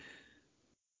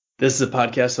This is a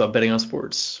podcast about betting on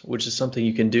sports, which is something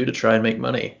you can do to try and make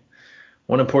money.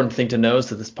 One important thing to know is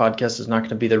that this podcast is not going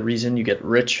to be the reason you get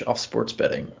rich off sports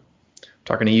betting. I'm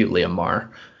talking to you, Liam Maher.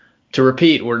 To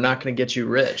repeat, we're not going to get you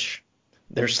rich.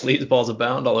 There's sleazeballs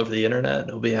abound all over the internet,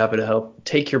 and we'll be happy to help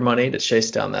take your money to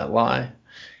chase down that lie.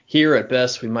 Here, at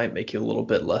best, we might make you a little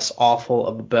bit less awful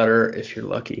of a bettor if you're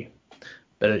lucky.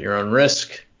 Bet at your own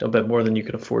risk. Don't bet more than you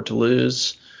can afford to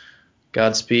lose.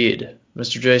 Godspeed.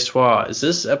 Mr. J. Swa, is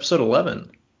this episode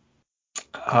 11?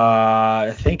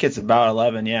 I think it's about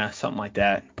 11, yeah, something like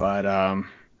that. But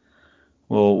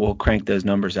we'll crank those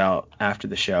numbers out after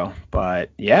the show. But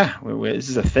yeah, this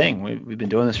is a thing. We've been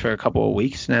doing this for a couple of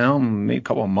weeks now, maybe a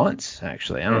couple of months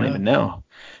actually. I don't even know.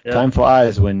 Yeah. Time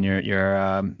flies when you're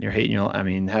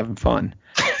hating having fun.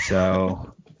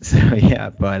 So yeah,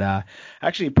 but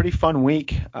actually a pretty fun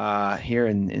week here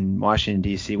in Washington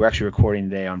D.C. We're actually recording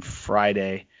today on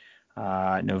Friday,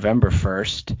 November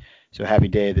 1st. So happy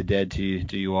Day of the Dead to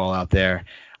you all out there.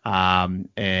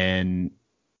 And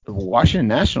the Washington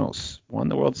Nationals won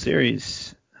the World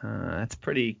Series. That's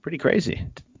pretty crazy.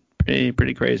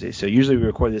 Pretty crazy. So usually we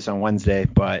record this on Wednesday,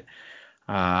 but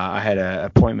I had an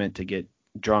appointment to get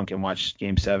drunk and watch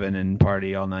Game 7 and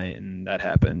party all night, and that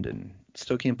happened, and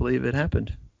still can't believe it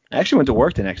happened. I actually went to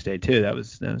work the next day too. That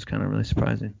was kind of really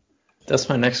surprising. That's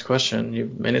my next question.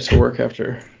 You made it to work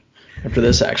after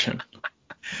this action.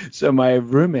 So my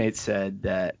roommate said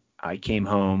that I came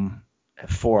home at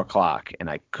 4:00 and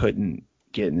I couldn't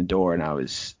get in the door, and I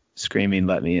was screaming,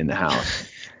 "Let me in the house!"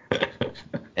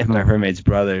 And my roommate's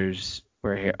brothers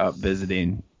were here up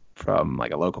visiting from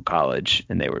like a local college,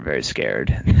 and they were very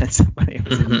scared that somebody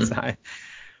was inside.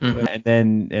 Mm-hmm. And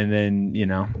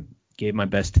then gave my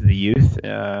best to the youth,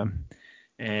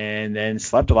 and then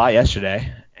slept a lot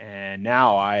yesterday. And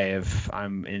now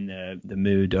I'm in the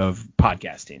mood of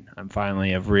podcasting. I'm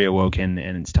finally have reawoken,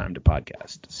 and it's time to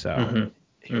podcast. So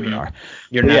here we are.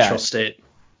 Your natural state.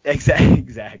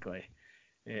 Exactly.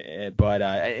 But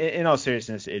in all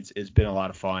seriousness, it's been a lot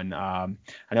of fun. I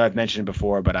know I've mentioned it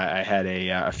before, but I had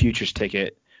a futures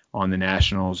ticket on the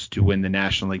Nationals to win the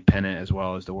National League pennant as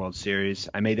well as the World Series.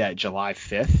 I made that July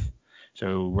 5th,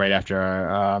 so right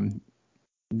after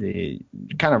the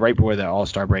kind of right before the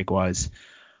All-Star break was.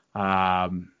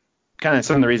 Kind of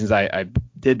some of the reasons I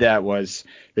did that was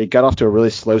they got off to a really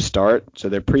slow start. So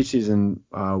their preseason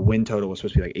win total was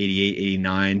supposed to be like 88,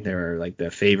 89. They were like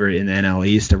the favorite in the NL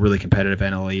East, a really competitive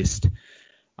NL East.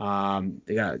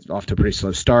 They got off to a pretty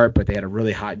slow start, but they had a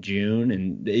really hot June,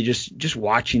 and they just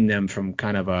watching them from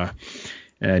kind of a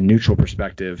neutral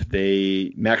perspective.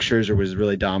 Max Scherzer was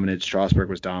really dominant, Strasburg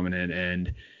was dominant,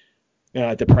 and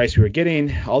at the price we were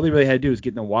getting, all they really had to do was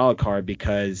get in the wild card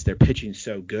because their pitching's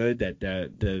so good that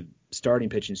the starting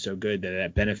pitching is so good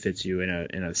that benefits you in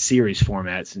a series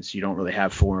format since you don't really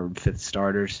have 4th and 5th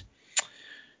starters.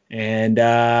 And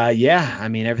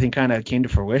everything kind of came to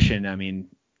fruition. I mean,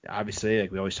 obviously,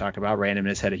 like we always talk about,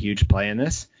 randomness had a huge play in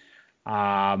this.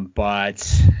 But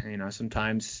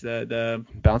sometimes the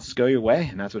bounces go your way,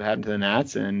 and that's what happened to the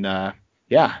Nats. And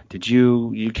did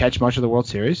you catch much of the World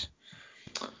Series?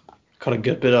 Caught a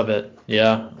good bit of it,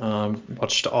 yeah.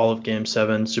 Watched all of Game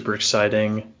 7, super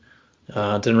exciting.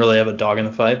 Didn't really have a dog in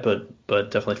the fight, but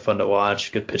definitely fun to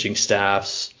watch. Good pitching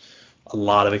staffs, a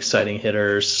lot of exciting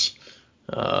hitters.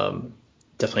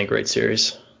 Definitely a great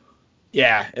series.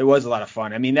 Yeah, it was a lot of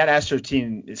fun. I mean, that Astros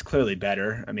team is clearly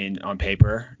better. I mean, on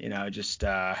paper,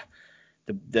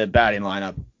 the batting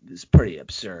lineup is pretty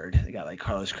absurd. They got like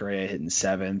Carlos Correa hitting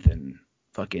 7th and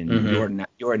fucking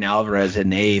Yordan Alvarez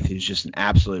hitting 8th, who's just an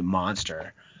absolute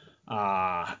monster.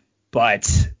 But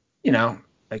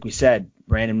like we said,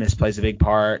 randomness plays a big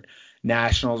part.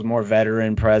 Nationals more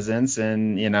veteran presence,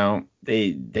 and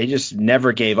they just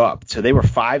never gave up. So they were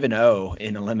 5-0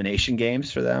 in elimination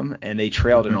games for them, and they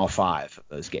trailed in all 5 of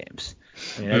those games.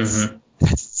 I mean, that's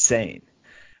insane.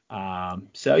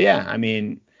 So yeah, I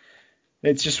mean,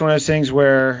 it's just one of those things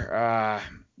where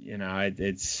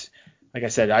it's like I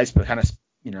said, I kind of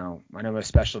I know my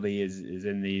specialty is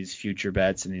in these future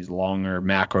bets and these longer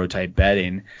macro type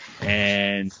betting,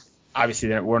 and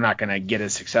obviously we're not going to get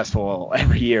as successful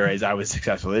every year as I was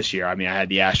successful this year. I mean, I had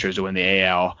the Astros to win the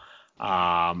AL.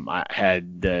 I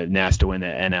had the Nats to win the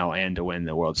NL and to win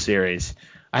the World Series.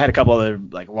 I had a couple other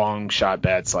like long shot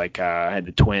bets, like I had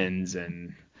the Twins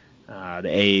and the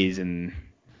A's and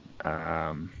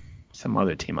some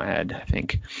other team I had, I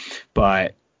think.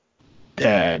 But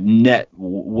the net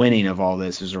winning of all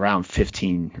this is around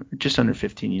 15, just under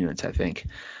 15 units, I think.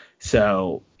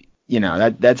 So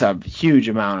that's a huge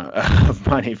amount of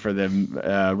money for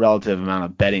the relative amount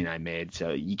of betting I made.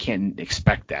 So you can't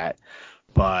expect that.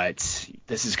 But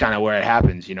this is kind of where it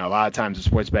happens. A lot of times in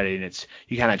sports betting, it's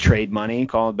you kind of trade money,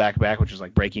 call it back, which is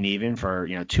like breaking even for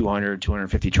 200,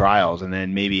 250 trials, and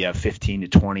then maybe a 15 to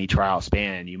 20 trial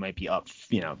span, you might be up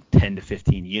 10 to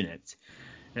 15 units,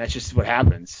 and that's just what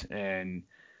happens. And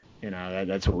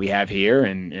that's what we have here,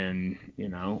 and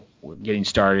we're getting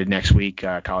started next week.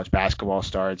 College basketball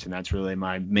starts, and that's really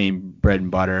my main bread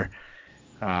and butter.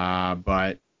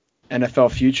 But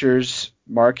NFL futures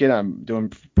market, I'm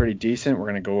doing pretty decent. We're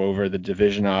going to go over the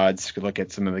division odds, look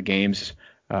at some of the games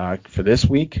for this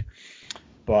week.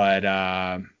 But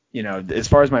as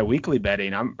far as my weekly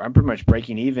betting, I'm pretty much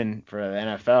breaking even for the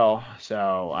NFL.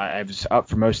 So I was up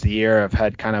for most of the year. I've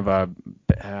had kind of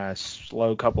a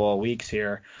slow couple of weeks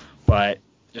here, but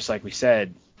just like we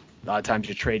said, a lot of times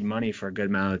you trade money for a good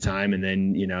amount of time, and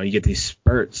then you get these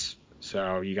spurts.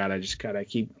 So you gotta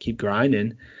keep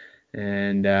grinding.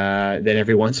 And then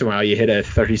every once in a while you hit a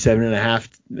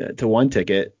 37.5 to 1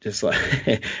 ticket, just like,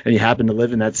 and you happen to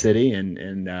live in that city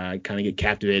and kind of get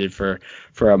captivated for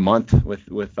a month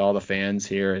with all the fans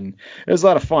here. And it was a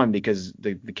lot of fun because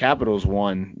the Capitals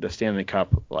won the Stanley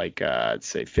Cup I'd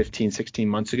say 15, 16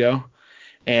 months ago.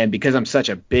 And because I'm such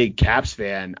a big Caps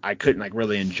fan, I couldn't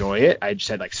really enjoy it. I just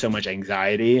had so much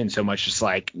anxiety and so much just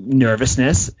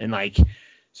nervousness and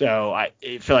so I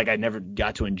feel like I never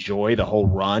got to enjoy the whole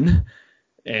run.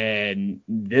 And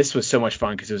this was so much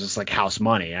fun because it was just house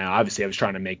money. And obviously I was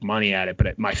trying to make money at it,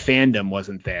 but my fandom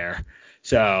wasn't there.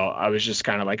 So I was just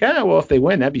kind of well, if they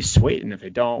win, that'd be sweet. And if they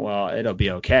don't, well, it'll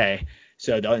be okay.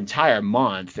 So the entire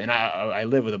month, and I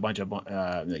live with a bunch of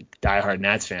diehard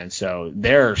Nats fans, so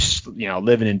they're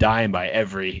living and dying by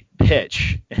every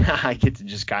pitch. And I get to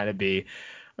just kind of be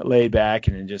laid back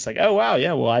and just oh wow,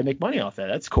 yeah, well I make money off that.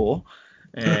 That's cool.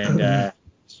 And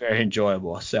it's very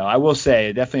enjoyable. So I will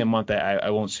say definitely a month that I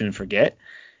won't soon forget.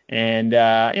 And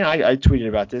I tweeted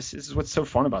about this. This is what's so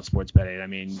fun about sports betting. I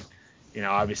mean,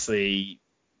 obviously,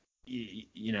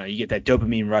 you get that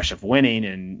dopamine rush of winning,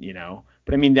 and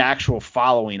but I mean the actual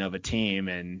following of a team,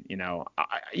 and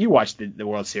you watch the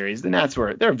World Series. The Nats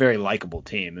they're a very likable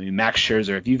team. I mean, Max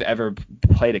Scherzer. If you've ever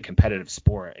played a competitive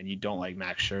sport and you don't like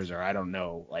Max Scherzer, I don't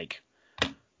know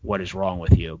what is wrong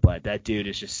with you, but that dude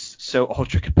is just so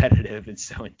ultra competitive and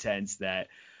so intense that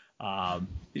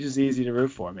he's just easy to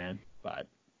root for, man. But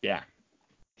yeah.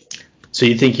 So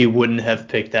you think you wouldn't have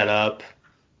picked that up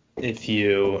if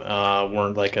you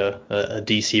weren't a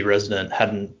DC resident,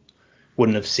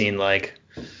 wouldn't have seen I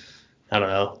don't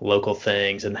know, local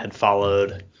things and had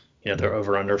followed their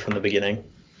over under from the beginning?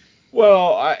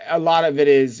 Well, a lot of it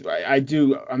is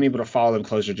I'm able to follow them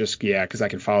closer just because I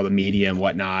can follow the media and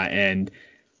whatnot, and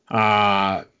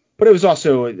but it was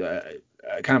also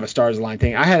kind of a stars align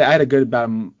thing. I had a good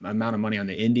amount of money on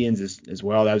the Indians as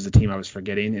well. That was the team I was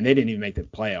forgetting, and they didn't even make the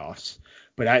playoffs.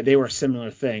 But they were a similar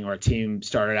thing, where a team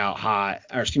started out hot,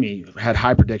 or excuse me, had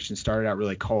high predictions, started out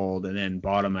really cold, and then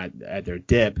bottom at their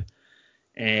dip,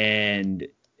 and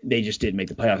they just didn't make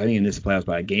the playoffs. I think in this playoffs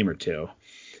by a game or two.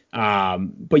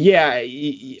 But yeah,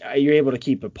 you're able to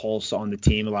keep a pulse on the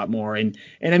team a lot more. And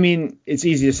I mean, it's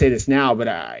easy to say this now, but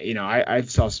I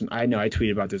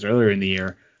tweeted about this earlier in the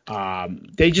year.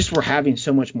 They just were having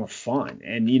so much more fun,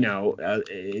 and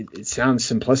it sounds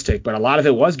simplistic, but a lot of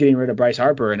it was getting rid of Bryce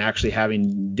Harper and actually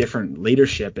having different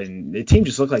leadership, and the team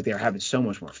just looked like they were having so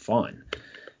much more fun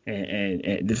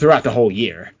and throughout the whole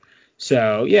year.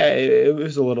 So yeah, it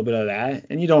was a little bit of that,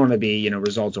 and you don't want to be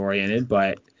results oriented,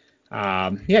 but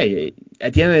at the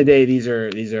end of the day, these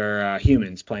are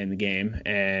humans playing the game,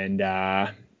 and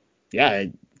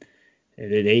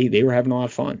they were having a lot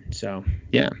of fun. So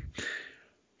yeah,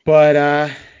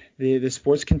 but the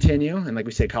sports continue, and like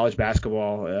we said, college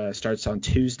basketball starts on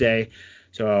Tuesday.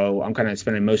 So I'm kind of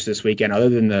spending most of this weekend, other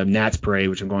than the Nats parade,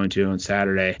 which I'm going to on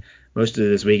Saturday. Most of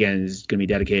this weekend is going to be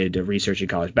dedicated to researching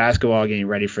college basketball, getting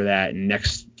ready for that. And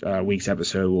next week's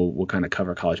episode, we'll kind of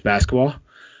cover college basketball.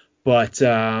 But the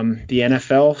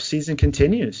NFL season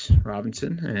continues,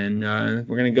 Robinson, and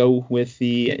we're going to go with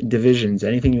the divisions.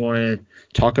 Anything you want to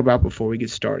talk about before we get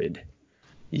started?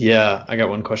 Yeah, I got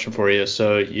one question for you.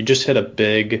 So you just hit a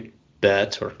big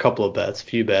bet, or a couple of bets, a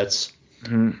few bets,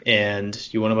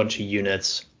 and you won a bunch of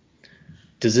units.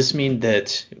 Does this mean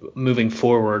that moving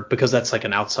forward, because that's like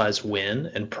an outsized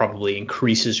win and probably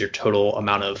increases your total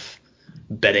amount of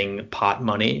betting pot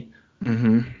money,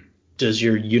 does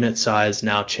your unit size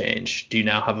now change? Do you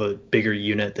now have a bigger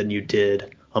unit than you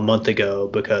did a month ago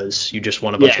because you just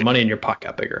won a bunch of money and your pot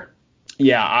got bigger?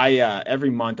 Yeah, I every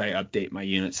month I update my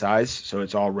unit size, so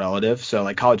it's all relative. So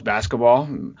like college basketball,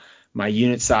 my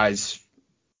unit size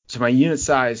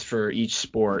for each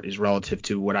sport is relative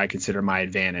to what I consider my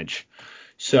advantage.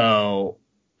 So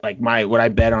like what I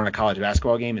bet on a college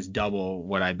basketball game is double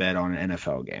what I bet on an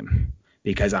NFL game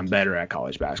because I'm better at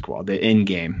college basketball, the in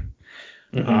game.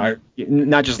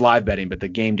 Not just live betting, but the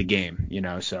game to game,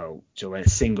 so a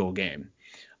single game.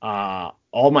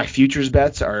 All my futures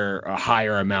bets are a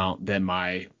higher amount than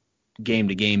my game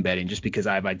to game betting, just because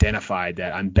I've identified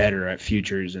that I'm better at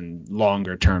futures and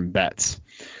longer term bets.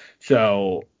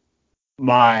 So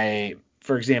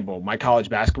for example, my college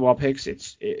basketball picks,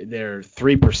 they're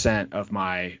 3% of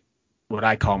what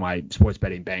I call my sports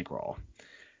betting bankroll.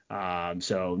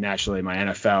 So naturally my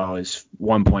NFL is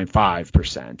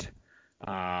 1.5%.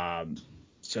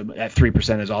 So that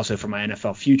 3% is also for my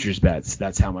NFL futures bets.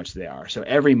 That's how much they are. So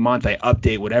every month I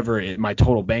update whatever my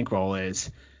total bankroll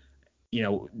is.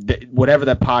 Whatever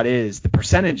that pot is, the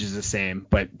percentage is the same,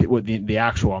 but the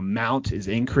actual amount is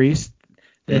increased.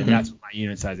 Then that's what my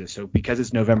unit size is. So because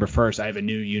it's November 1st, I have a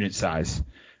new unit size,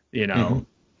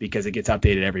 because it gets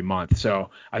updated every month. So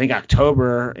I think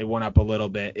October it went up a little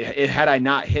bit. Had I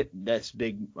not hit this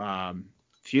big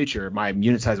future, my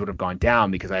unit size would have gone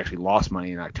down because I actually lost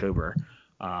money in October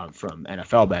from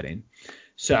NFL betting.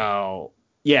 So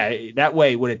yeah, that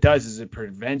way what it does is it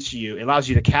allows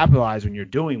you to capitalize when you're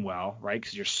doing well, right?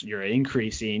 Because you're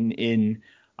increasing in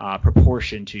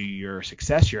proportion to your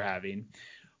success you're having.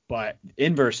 But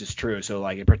inverse is true. So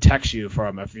like it protects you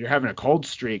from, if you're having a cold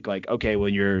streak, like, okay, well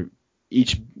you're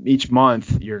each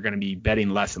month you're going to be betting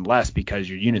less and less because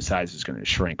your unit size is going to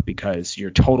shrink because your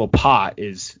total pot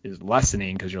is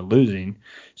lessening because you're losing.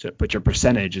 So, but your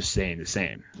percentage is staying the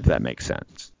same, if that makes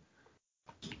sense.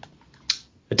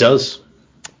 It does.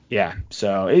 Yeah.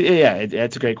 So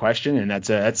it's a great question, and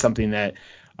that's something that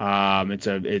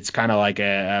it's kind of like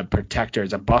a protector,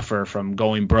 it's a buffer from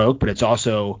going broke, but it's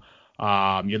also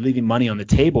you're leaving money on the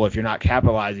table if you're not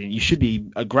capitalizing. You should be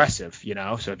aggressive,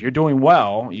 So if you're doing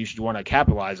well, you should want to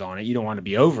capitalize on it. You don't want to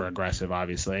be over aggressive,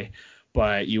 obviously,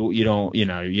 but you don't want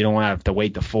to have to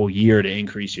wait the full year to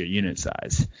increase your unit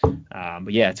size.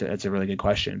 But yeah, it's a really good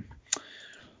question.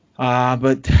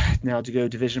 But now to go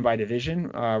division by division.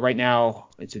 Right now,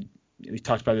 we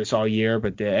talked about this all year,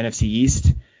 but the NFC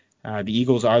East, the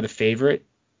Eagles are the favorite.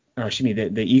 Or excuse me,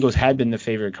 the Eagles had been the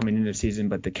favorite coming into the season,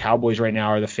 but the Cowboys right now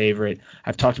are the favorite.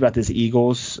 I've talked about this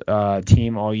Eagles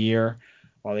team all year.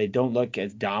 While they don't look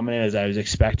as dominant as I was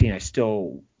expecting, I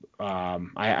still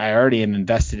I already am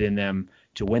invested in them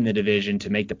to win the division, to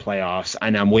make the playoffs,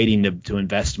 and I'm waiting to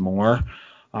invest more.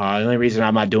 The only reason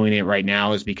I'm not doing it right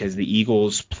now is because the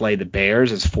Eagles play the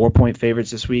Bears as 4-point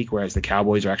favorites this week, whereas the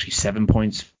Cowboys are actually 7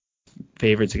 points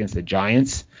favorites against the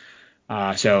Giants.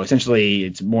 So essentially,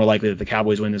 it's more likely that the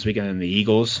Cowboys win this weekend than the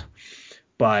Eagles.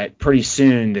 But pretty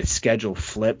soon, the schedule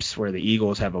flips where the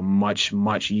Eagles have a much,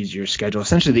 much easier schedule.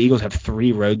 Essentially, the Eagles have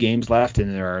 3 road games left,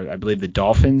 and there are, I believe, the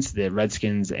Dolphins, the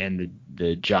Redskins, and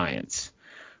the Giants,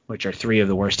 which are 3 of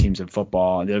the worst teams in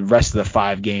football. The rest of the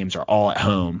 5 games are all at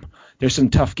home. There's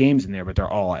some tough games in there, but they're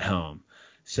all at home.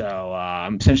 So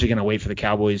I'm essentially going to wait for the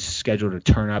Cowboys' schedule to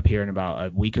turn up here in about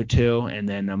a week or two, and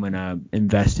then I'm going to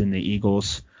invest in the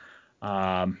Eagles.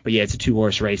 But yeah, it's a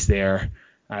 2-horse race there.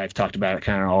 I've talked about it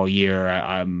kind of all year.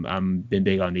 I'm been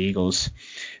big on the Eagles.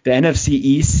 The NFC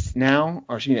East now,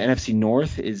 or excuse me, the NFC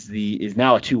North is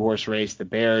now a 2-horse race. The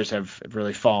Bears have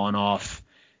really fallen off.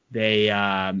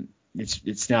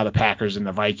 It's now the Packers and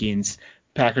the Vikings.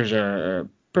 Packers are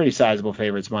pretty sizable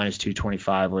favorites, minus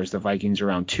 225, whereas the Vikings are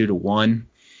around 2-1.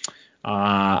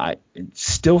 I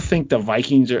still think the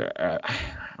Vikings are,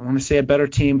 I want to say, a better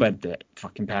team, but the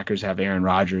fucking Packers have Aaron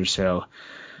Rodgers, so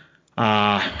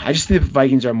I just think the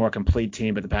Vikings are a more complete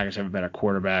team, but the Packers have a better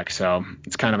quarterback, so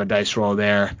it's kind of a dice roll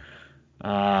there.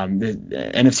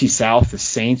 The NFC South, the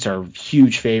Saints are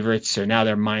huge favorites, so now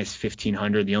they're minus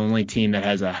 1,500. The only team that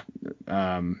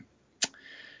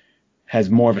has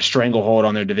more of a stranglehold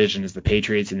on their division is the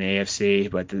Patriots in the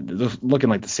AFC, but looking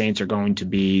like the Saints are going to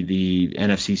be the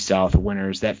NFC South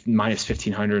winners. That minus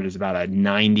 1,500 is about a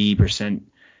 90%,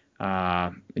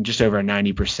 just over a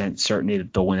 90% certainty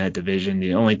that they'll win that division.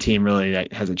 The only team really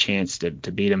that has a chance to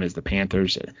beat them is the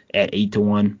Panthers at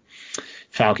 8-1.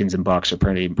 Falcons and Bucks are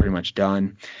pretty much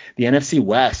done. The NFC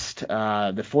West, the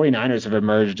 49ers have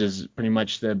emerged as pretty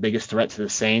much the biggest threat to the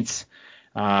Saints.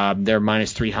 They're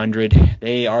minus 300.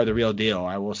 They are the real deal.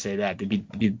 I will say that. They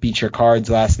beat your Cards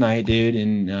last night, dude,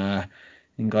 in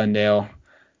Glendale.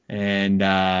 And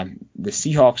the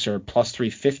Seahawks are plus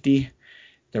 350.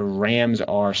 The Rams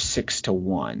are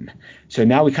 6-1. So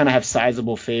now we kind of have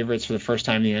sizable favorites for the first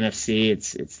time in the NFC.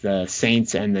 It's the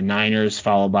Saints and the Niners,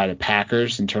 followed by the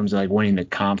Packers in terms of like winning the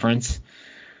conference.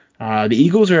 The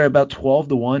Eagles are about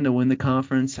 12-1 to win the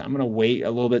conference. I'm going to wait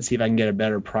a little bit, see if I can get a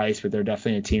better price, but they're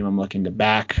definitely a team I'm looking to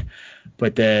back.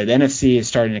 But the NFC is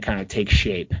starting to kind of take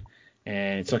shape,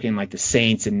 and it's looking like the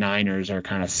Saints and Niners are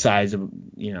kind of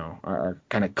are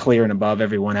kind of clear and above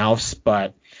everyone else.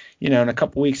 But, in a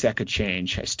couple weeks that could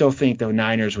change. I still think the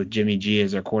Niners with Jimmy G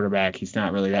as their quarterback, he's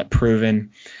not really that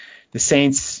proven. The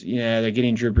Saints, they're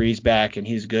getting Drew Brees back, and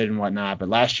he's good and whatnot. But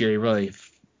last year he really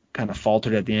kind of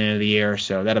faltered at the end of the year,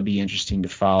 so that'll be interesting to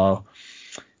follow.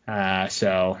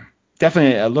 So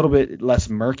definitely a little bit less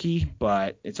murky,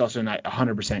 but it's also not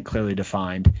 100% clearly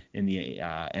defined in the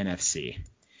NFC.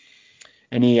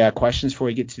 Any questions before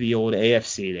we get to the old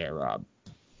AFC there, Rob?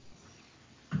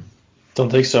 Don't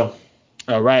think so.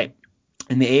 All right.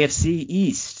 In the AFC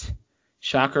East,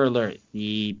 shocker alert,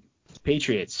 the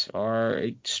Patriots are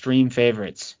extreme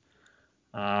favorites.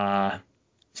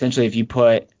 Essentially, if you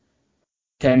put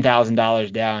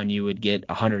 $10,000 down, you would get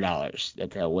 $100 that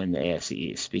they'll win the AFC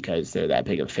East because they're that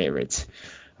big of favorites.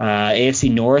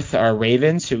 AFC North are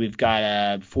Ravens, who we've got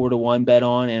a 4-1 bet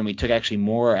on, and we took actually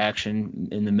more action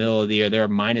in the middle of the year. They're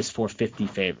minus 450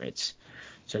 favorites.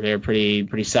 So they're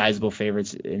pretty sizable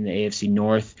favorites in the AFC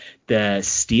North. The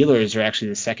Steelers are actually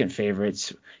the second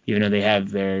favorites, even though they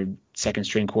have their second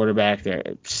string quarterback. They're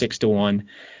 6-1.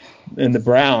 And the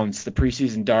Browns, the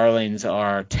preseason darlings,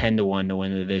 are 10-1 to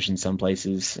win the division some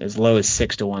places, as low as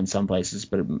 6-1 some places,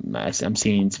 but I'm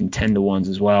seeing some 10-1s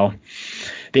as well.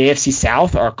 The AFC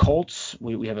South are Colts.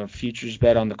 We have a futures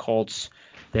bet on the Colts.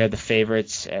 They're the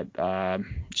favorites at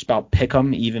just about pick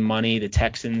 'em, even money. The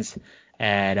Texans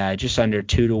at just under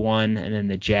 2-1, and then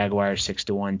the Jaguars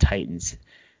 6-1, Titans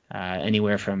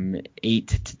anywhere from 8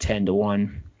 to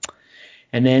 10-1.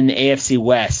 And then the AFC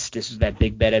West, this was that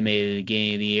big bet I made at the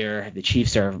beginning of the year. The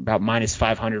Chiefs are about minus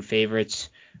 500 favorites.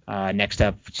 Next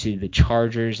up to the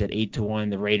Chargers at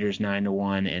 8-1, the Raiders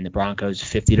 9-1, and the Broncos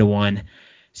 50-1.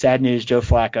 Sad news, Joe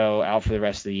Flacco out for the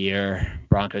rest of the year.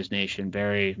 Broncos Nation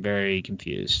very, very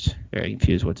confused. Very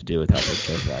confused what to do without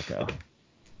Joe Flacco.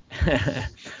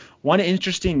 One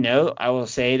interesting note I will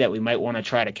say that we might want to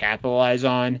try to capitalize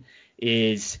on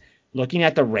is looking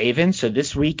at the Ravens. So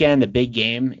this weekend, the big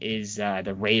game is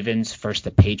the Ravens versus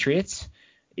the Patriots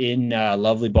in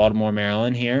lovely Baltimore,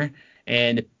 Maryland here.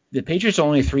 And the Patriots are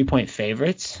only 3-point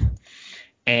favorites.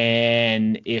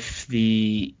 And if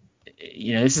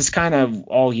this is kind of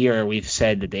all year we've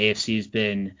said that the AFC has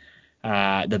been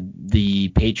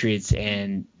the Patriots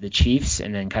and the Chiefs,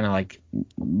 and then kind of like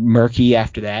murky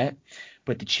after that.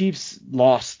 But the Chiefs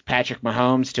lost Patrick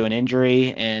Mahomes to an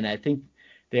injury, and I think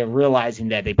they're realizing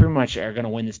that they pretty much are going to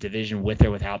win this division with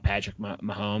or without Patrick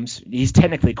Mahomes. He's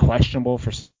technically questionable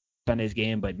for Sunday's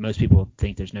game, but most people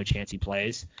think there's no chance he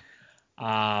plays.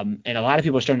 And a lot of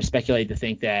people are starting to speculate to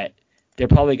think that they're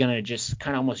probably going to just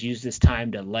kind of almost use this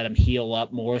time to let him heal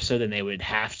up more so than they would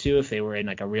have to if they were in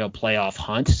like a real playoff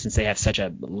hunt, since they have such a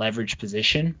leveraged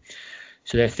position.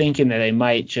 So they're thinking that they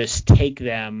might just take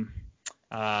them,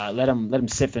 let them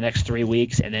sit for the next 3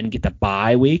 weeks and then get the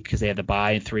bye week because they have the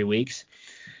bye in 3 weeks.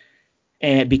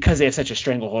 And because they have such a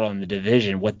stranglehold on the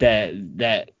division, what that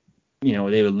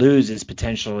they would lose is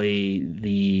potentially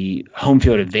the home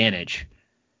field advantage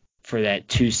for that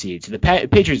 2 seed. So the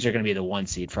Patriots are going to be the 1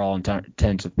 seed for all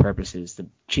intents and purposes. The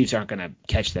Chiefs aren't going to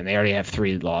catch them. They already have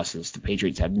 3 losses. The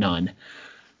Patriots have none.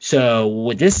 So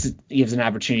what this gives an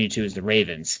opportunity to is the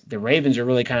Ravens. The Ravens are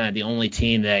really kind of the only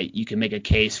team that you can make a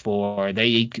case for.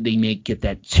 They may get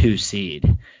that 2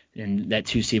 seed. And that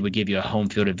 2 seed would give you a home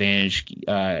field advantage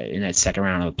in that second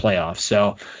round of the playoffs.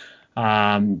 So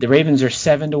the Ravens are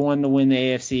 7-1 to win the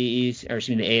AFC East, or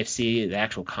excuse me, the AFC, the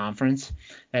actual conference.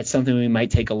 That's something we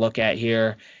might take a look at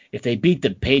here. If they beat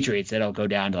the Patriots, that'll go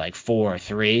down to like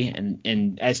 4-3.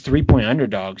 And as 3-point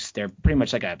underdogs, they're pretty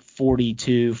much like a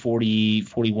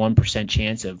 41%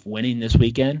 chance of winning this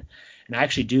weekend. And I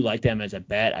actually do like them as a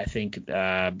bet. I think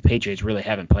Patriots really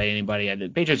haven't played anybody. The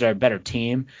Patriots are a better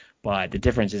team, but the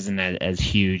difference isn't as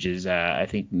huge as I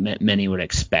think many would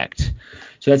expect.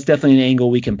 So that's definitely an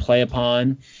angle we can play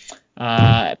upon.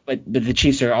 But the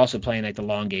Chiefs are also playing like the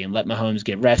long game. Let Mahomes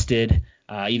get rested.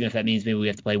 Even if that means maybe we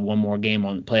have to play one more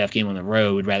playoff game on the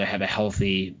road, we'd rather have a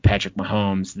healthy Patrick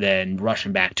Mahomes than rush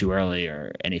him back too early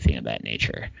or anything of that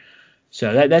nature.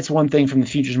 So that's one thing from the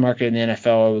futures market in the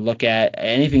NFL I would look at.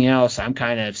 Anything else, I'm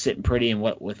kind of sitting pretty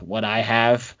with what I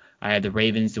have. I have the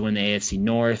Ravens to win the AFC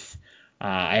North.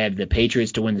 I have the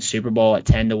Patriots to win the Super Bowl at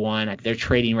 10-1. They're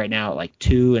trading right now at like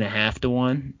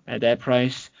 2.5-1 at that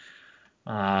price.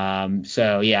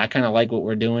 So yeah, I kind of like what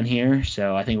we're doing here.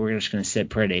 So I think we're just going to sit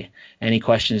pretty. Any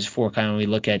questions before kind of we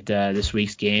look at this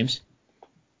week's games?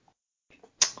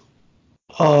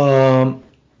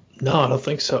 No, I don't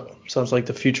think so. Sounds like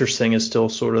the futures thing is still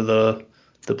sort of the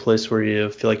place where you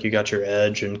feel like you got your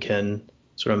edge and can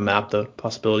sort of map the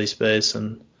possibility space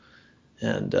and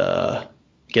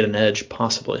get an edge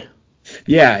possibly.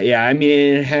 Yeah. I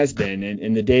mean, it has been,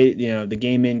 and the day, the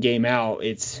game in, game out,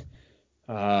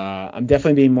 I'm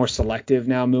definitely being more selective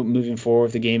now moving forward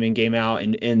with the game in, game out.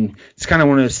 And it's kind of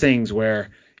one of those things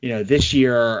where, this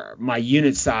year my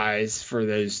unit size for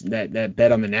those that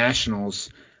bet on the Nationals,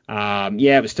 it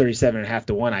was 37.5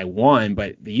 to 1. I won,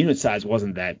 but the unit size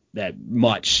wasn't that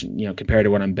much, compared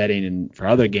to what I'm betting for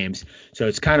other games. So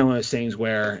it's kind of one of those things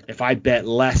where if I bet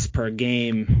less per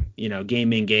game,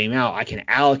 game in, game out, I can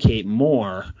allocate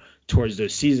more towards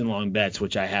those season long bets,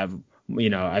 which I have,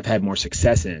 I've had more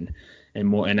success in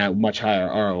and a much higher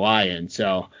ROI in.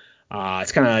 So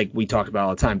it's kind of like we talk about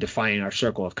all the time, defining our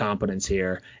circle of competence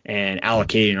here and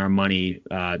allocating our money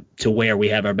to where we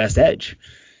have our best edge.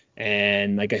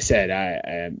 And like I said,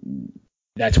 I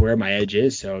that's where my edge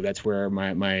is. So that's where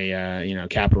my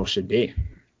capital should be.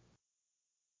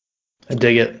 I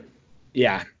dig it.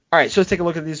 Yeah. All right. So let's take a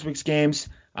look at this week's games.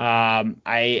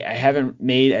 I haven't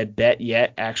made a bet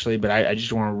yet, actually, but I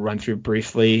just want to run through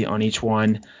briefly on each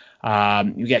one.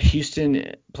 You got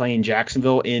Houston playing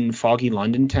Jacksonville in foggy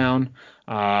London town.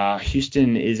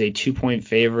 Houston is a 2-point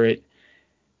favorite.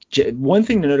 One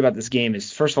thing to note about this game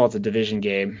is, first of all, it's a division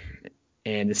game,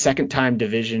 and the second time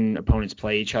division opponents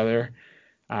play each other,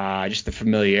 just the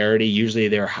familiarity. Usually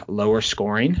they're lower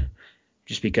scoring,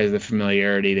 just because of the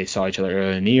familiarity. They saw each other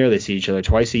earlier in the year. They see each other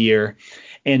twice a year.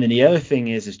 And then the other thing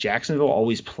is Jacksonville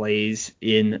always plays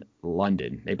in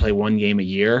London. They play one game a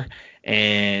year,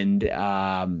 and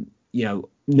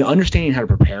understanding how to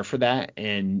prepare for that,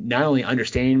 and not only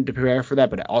understanding to prepare for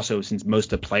that, but also since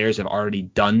most of the players have already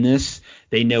done this,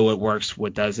 they know what works,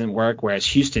 what doesn't work. Whereas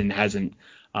Houston hasn't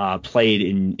played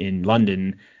in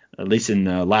London, at least in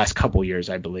the last couple years,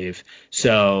 I believe.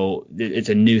 So it's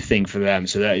a new thing for them.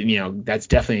 So that, that's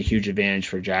definitely a huge advantage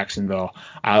for Jacksonville.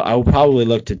 I will probably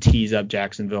look to tease up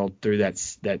Jacksonville through that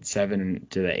 7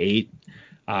 to the 8.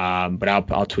 But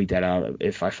I'll tweet that out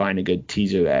if I find a good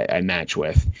teaser that I match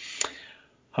with.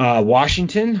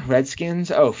 Washington Redskins.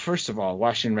 Oh, first of all,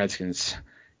 Washington Redskins.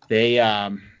 They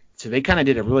kind of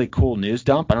did a really cool news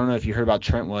dump. I don't know if you heard about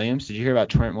Trent Williams. Did you hear about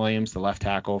Trent Williams, the left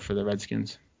tackle for the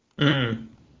Redskins? Mm-mm.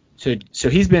 So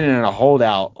he's been in a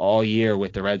holdout all year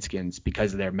with the Redskins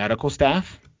because of their medical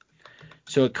staff.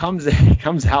 So it comes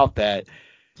out that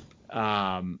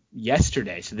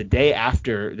yesterday, so the day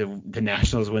after the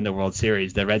Nationals win the World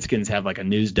Series, the Redskins have like a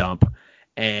news dump,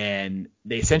 and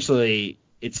they essentially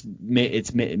it's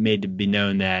made to be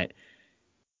known that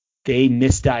they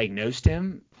misdiagnosed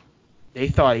him. They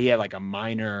thought he had like a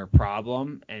minor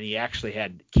problem, and he actually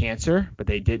had cancer, but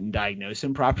they didn't diagnose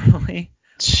him properly.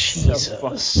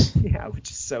 Jesus. Yeah,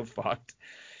 which is so fucked.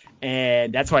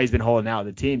 And that's why he's been holding out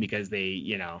with the team, because they,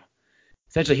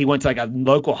 essentially he went to like a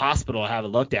local hospital to have it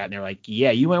looked at, and they're like,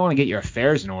 yeah, you might want to get your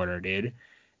affairs in order, dude.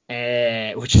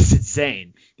 Which is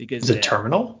insane because is it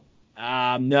terminal?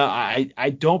 No, I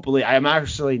don't believe. I'm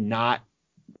actually not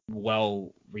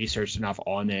well researched enough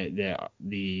on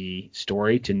the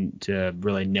story to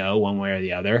really know one way or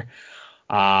the other.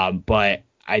 But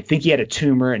I think he had a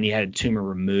tumor, and he had a tumor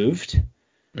removed.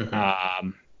 Mm-hmm.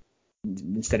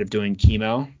 Instead of doing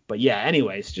chemo. But yeah,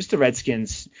 anyways, just the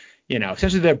Redskins,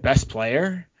 essentially their best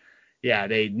player. Yeah,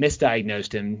 they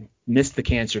misdiagnosed him, missed the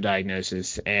cancer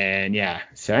diagnosis, and yeah.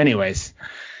 So anyways,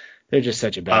 they're just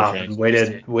such a bad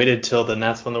franchise. Waited till the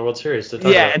Nats won the World Series to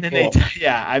talk about. And then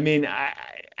I mean,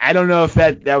 I don't know if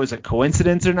that was a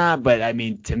coincidence or not, but I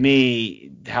mean, to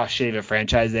me, how shitty of a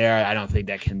franchise they are, I don't think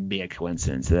that can be a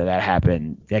coincidence that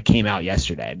happened. That came out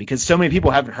yesterday, because so many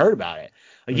people haven't heard about it.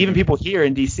 Like, even people here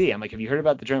in DC, I'm like, have you heard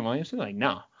about the Trent Williams? Like,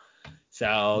 no.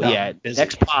 So yeah,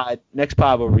 next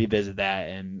pod we'll revisit that,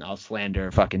 and I'll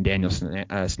slander fucking Daniel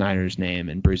Snyder's name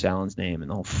and Bruce Allen's name and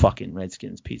the whole fucking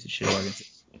Redskins piece of shit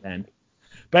organization then.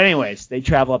 But anyways, they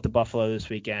travel up to Buffalo this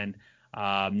weekend.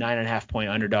 9.5 point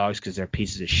underdogs because they're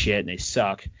pieces of shit and they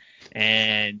suck.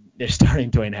 And they're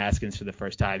starting Dwayne Haskins for the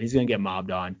first time. He's gonna get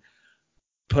mobbed on.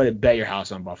 Bet your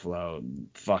house on Buffalo.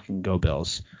 Fucking go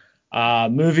Bills.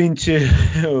 Moving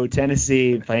to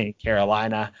Tennessee, playing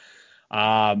Carolina.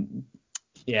 Don't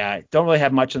really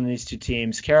have much on these two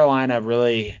teams. Carolina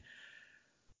really.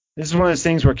 This is one of those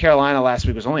things where Carolina last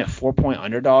week was only a 4-point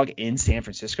underdog in San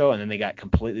Francisco, and then they got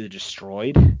completely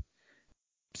destroyed.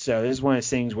 So this is one of those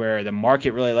things where the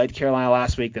market really liked Carolina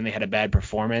last week. Then they had a bad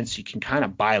performance. You can kind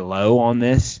of buy low on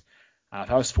this.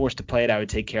 If I was forced to play it, I would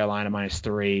take Carolina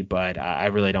 -3, but I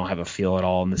really don't have a feel at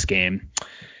all in this game.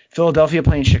 Philadelphia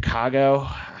playing Chicago.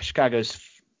 Chicago's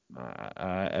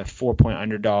a 4-point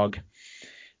underdog.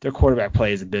 Their quarterback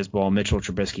play is abysmal. Mitchell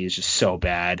Trubisky is just so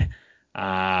bad.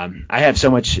 I have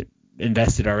so much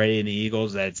invested already in the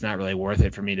Eagles that it's not really worth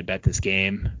it for me to bet this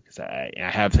game because I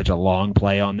have such a long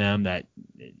play on them that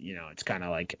it's kind of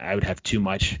like I would have too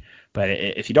much. But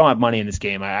if you don't have money in this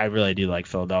game, I really do like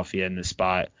Philadelphia in this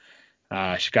spot.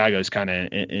 Chicago's kind of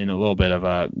in a little bit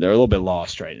of they're a little bit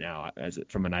lost right now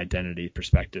from an identity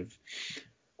perspective.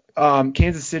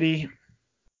 Kansas City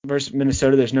versus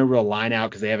Minnesota, there's no real line out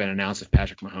because they haven't announced if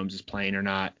Patrick Mahomes is playing or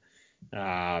not.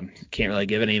 Can't really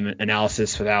give any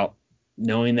analysis without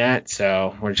knowing that,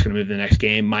 so we're just going to move to the next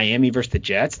game. Miami versus the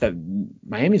Jets.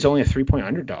 Miami's only a 3-point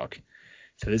underdog.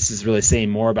 So this is really saying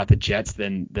more about the Jets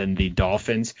than the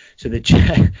Dolphins. So the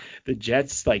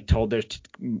Jets told their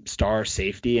star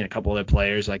safety and a couple of their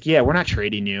players yeah, we're not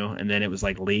trading you. And then it was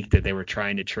leaked that they were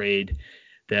trying to trade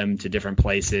them to different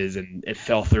places and it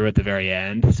fell through at the very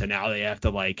end. So now they have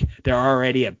to they're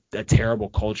already a terrible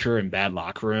culture and bad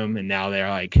locker room, and now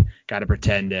they're got to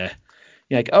pretend to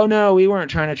oh no, we weren't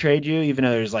trying to trade you, even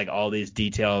though there's all these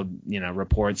detailed,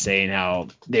 reports saying how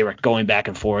they were going back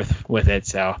and forth with it.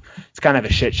 So it's kind of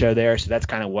a shit show there. So that's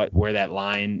kind of where that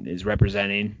line is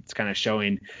representing. It's kind of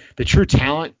showing the true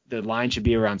talent. The line should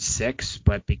be around 6,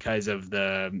 but because of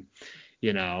the,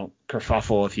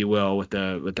 kerfuffle, if you will, with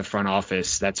the front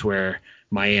office, that's where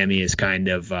Miami is kind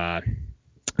of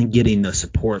getting the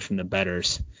support from the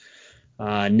bettors.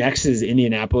 Next is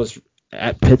Indianapolis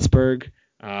at Pittsburgh.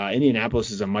 Indianapolis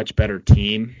is a much better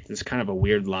team. This is kind of a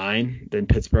weird line than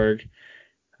Pittsburgh.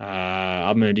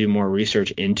 I'm going to do more research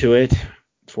into it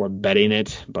before betting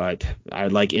it, but I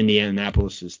like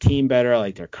Indianapolis's team better. I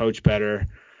like their coach better.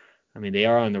 I mean, they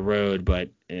are on the road, but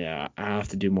I have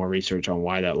to do more research on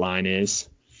why that line is.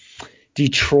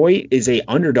 Detroit is a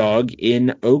underdog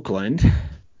in Oakland.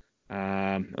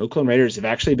 Oakland Raiders have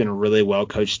actually been a really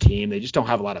well-coached team. They just don't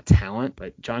have a lot of talent,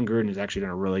 but John Gruden has actually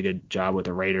done a really good job with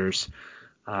the Raiders.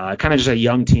 Kind of just a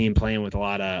young team playing with a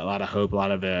lot of hope, a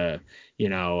lot of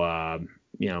mojo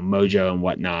and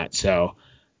whatnot. So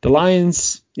the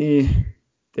Lions,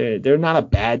 they're not a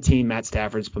bad team. Matt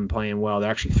Stafford's been playing well.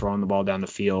 They're actually throwing the ball down the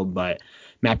field, but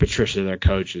Matt Patricia, their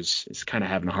coach, is kind of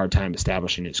having a hard time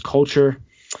establishing his culture.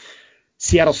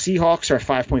 Seattle Seahawks are a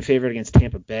 5-point favorite against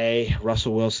Tampa Bay.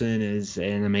 Russell Wilson is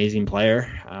an amazing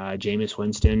player. Jameis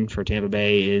Winston for Tampa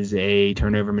Bay is a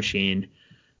turnover machine.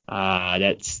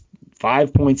 That's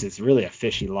 5 points is really a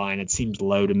fishy line. It seems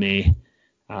low to me.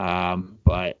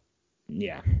 But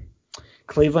yeah.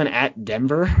 Cleveland at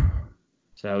Denver.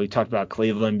 So we talked about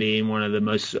Cleveland being one of the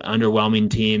most underwhelming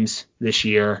teams this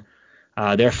year.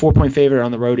 They're a 4-point favorite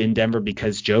on the road in Denver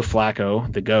because Joe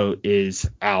Flacco, the GOAT, is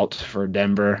out for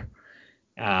Denver.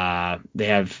 They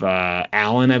have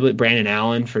Allen, I believe, Brandon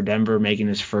Allen for Denver making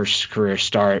his first career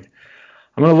start.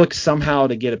 I'm going to look somehow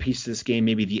to get a piece of this game,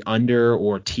 maybe the under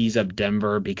or tease up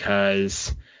Denver,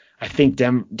 because I think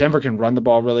Denver can run the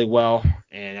ball really well,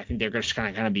 and I think they're just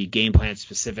kind of be game plan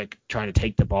specific, trying to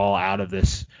take the ball out of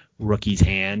this rookie's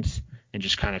hands and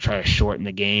just kind of try to shorten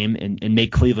the game and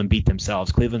make Cleveland beat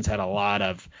themselves. Cleveland's had a lot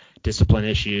of discipline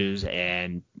issues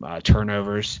and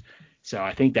turnovers. So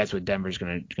I think that's what Denver's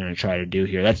going to try to do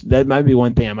here. That might be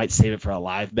one thing. I might save it for a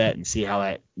live bet and see how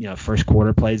that first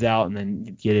quarter plays out and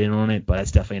then get in on it. But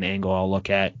that's definitely an angle I'll look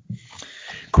at.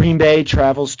 Green Bay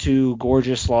travels to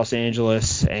gorgeous Los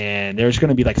Angeles, and there's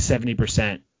going to be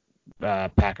 70%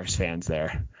 Packers fans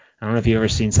there. I don't know if you've ever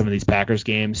seen some of these Packers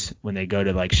games when they go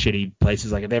to shitty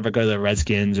places, if they ever go to the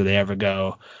Redskins or they ever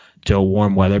go to a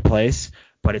warm weather place.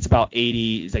 But it's about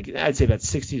 80. It's I'd say about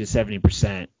 60 to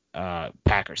 70%.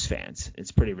 Packers fans.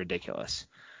 It's pretty ridiculous.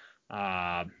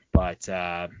 Yeah,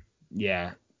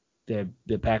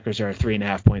 the Packers are a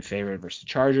 3.5-point favorite versus the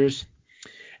Chargers.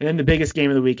 And then the biggest game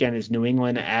of the weekend is New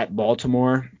England at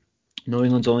Baltimore. New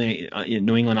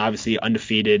England obviously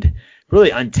undefeated,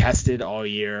 really untested all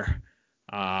year.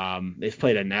 They've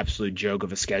played an absolute joke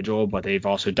of a schedule, but they've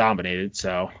also dominated.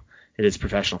 So it is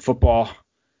professional football.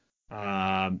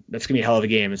 That's gonna be a hell of a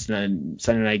game. It's a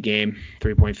Sunday night game,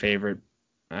 3-point favorite.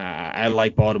 I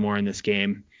like Baltimore in this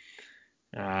game.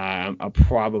 I'll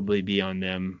probably be on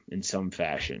them in some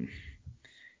fashion.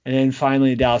 And then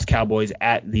finally, the Dallas Cowboys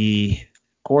at the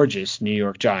gorgeous New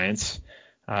York Giants.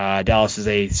 Dallas is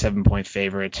a 7-point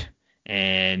favorite.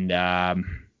 And,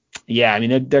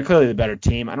 they're clearly the better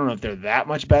team. I don't know if they're that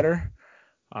much better.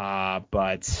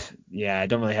 But, yeah, I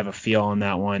don't really have a feel on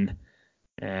that one.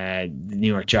 The New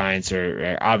York Giants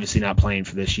are obviously not playing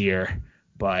for this year.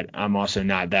 But I'm also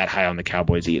not that high on the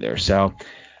Cowboys either. So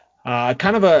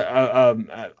kind of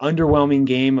a underwhelming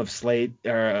game of slate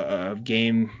or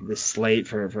this slate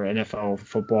for NFL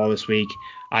football this week.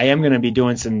 I am going to be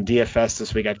doing some DFS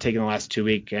this week. I've taken the last 2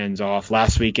 weekends off.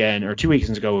 Last weekend, or 2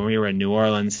 weekends ago when we were in New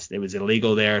Orleans, it was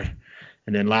illegal there.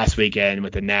 And then last weekend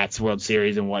with the Nats World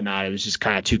Series and whatnot, it was just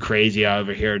kind of too crazy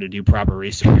over here to do proper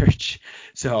research.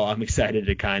 So I'm excited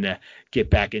to kind of get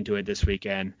back into it this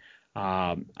weekend.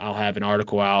 I'll have an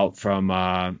article out from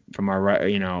our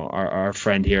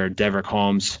friend here, Deverick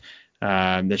Holmes,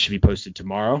 that should be posted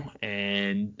tomorrow,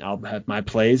 and I'll have my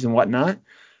plays and whatnot.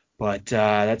 But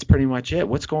that's pretty much it.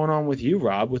 What's going on with you,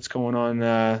 Rob? What's going on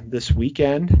this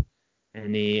weekend?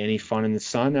 Any fun in the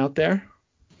sun out there?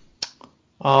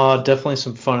 Definitely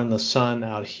some fun in the sun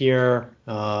out here.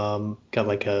 Got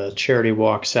like a charity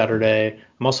walk Saturday.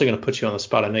 I'm also going to put you on the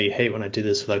spot. I know you hate when I do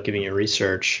this without giving you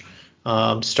research.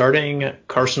 Starting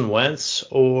Carson Wentz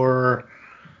or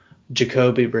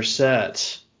Jacoby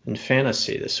Brissett in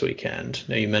fantasy this weekend.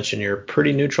 Now you mentioned you're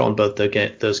pretty neutral on both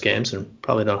those games and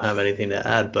probably don't have anything to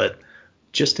add, but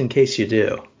just in case you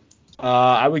do.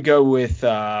 I would go with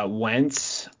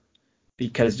Wentz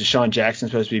because Deshaun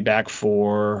Jackson's supposed to be back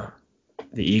for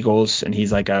the Eagles, and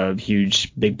he's like a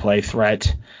huge big play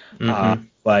threat. Mm-hmm.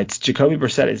 But Jacoby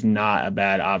Brissett is not a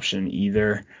bad option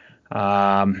either.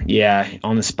 On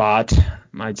the spot,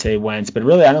 I'd say Wentz, but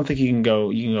really I don't think you can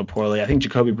go poorly. I think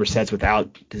Jacoby Brissett's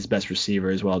without his best receiver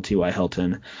as well, T.Y.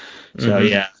 Hilton. So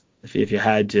if you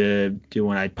had to do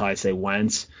one, I'd probably say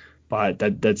Wentz, but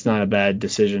that's not a bad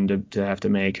decision to have to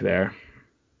make there.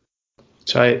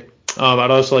 Tight.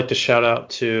 I'd also like to shout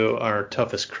out to our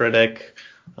toughest critic,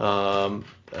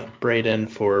 Braden,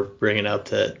 for bringing up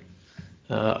that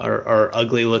our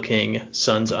ugly-looking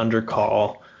Suns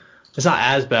undercall. It's not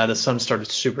as bad. The Suns started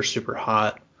super, super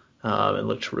hot. It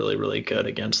looked really, really good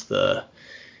against the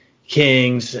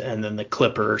Kings and then the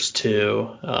Clippers too.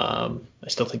 I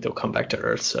still think they'll come back to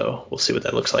earth, so we'll see what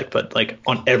that looks like. But like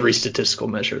on every statistical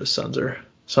measure, the Suns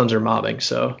are mobbing.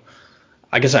 So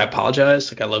I guess I apologize.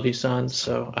 Like I love you, Suns.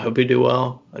 So I hope you do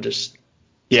well. I think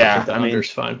the under's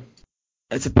fine.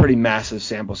 It's a pretty massive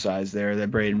sample size there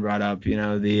that Braden brought up,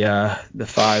 the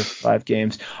five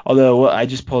games. Although I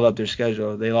just pulled up their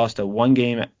schedule. They lost one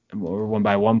game or won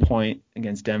by 1 point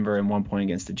against Denver and 1 point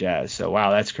against the Jazz. So,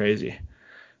 wow, that's crazy.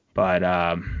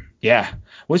 But,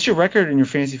 what's your record in your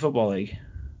fantasy football league?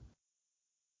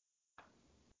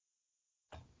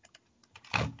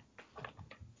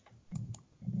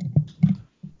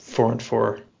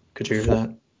 4-4. Could you hear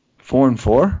that?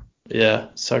 4-4? Yeah,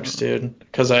 sucks, dude.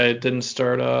 Because I didn't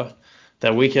start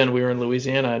that weekend we were in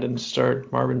Louisiana. I didn't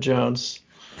start Marvin Jones.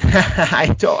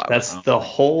 That's the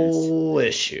whole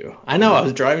issue. I know. I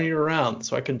was driving you around,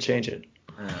 so I couldn't change it.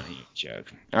 Oh, you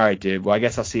joke. All right, dude. Well, I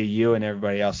guess I'll see you and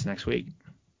everybody else next week.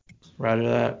 Right to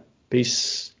that.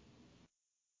 Peace.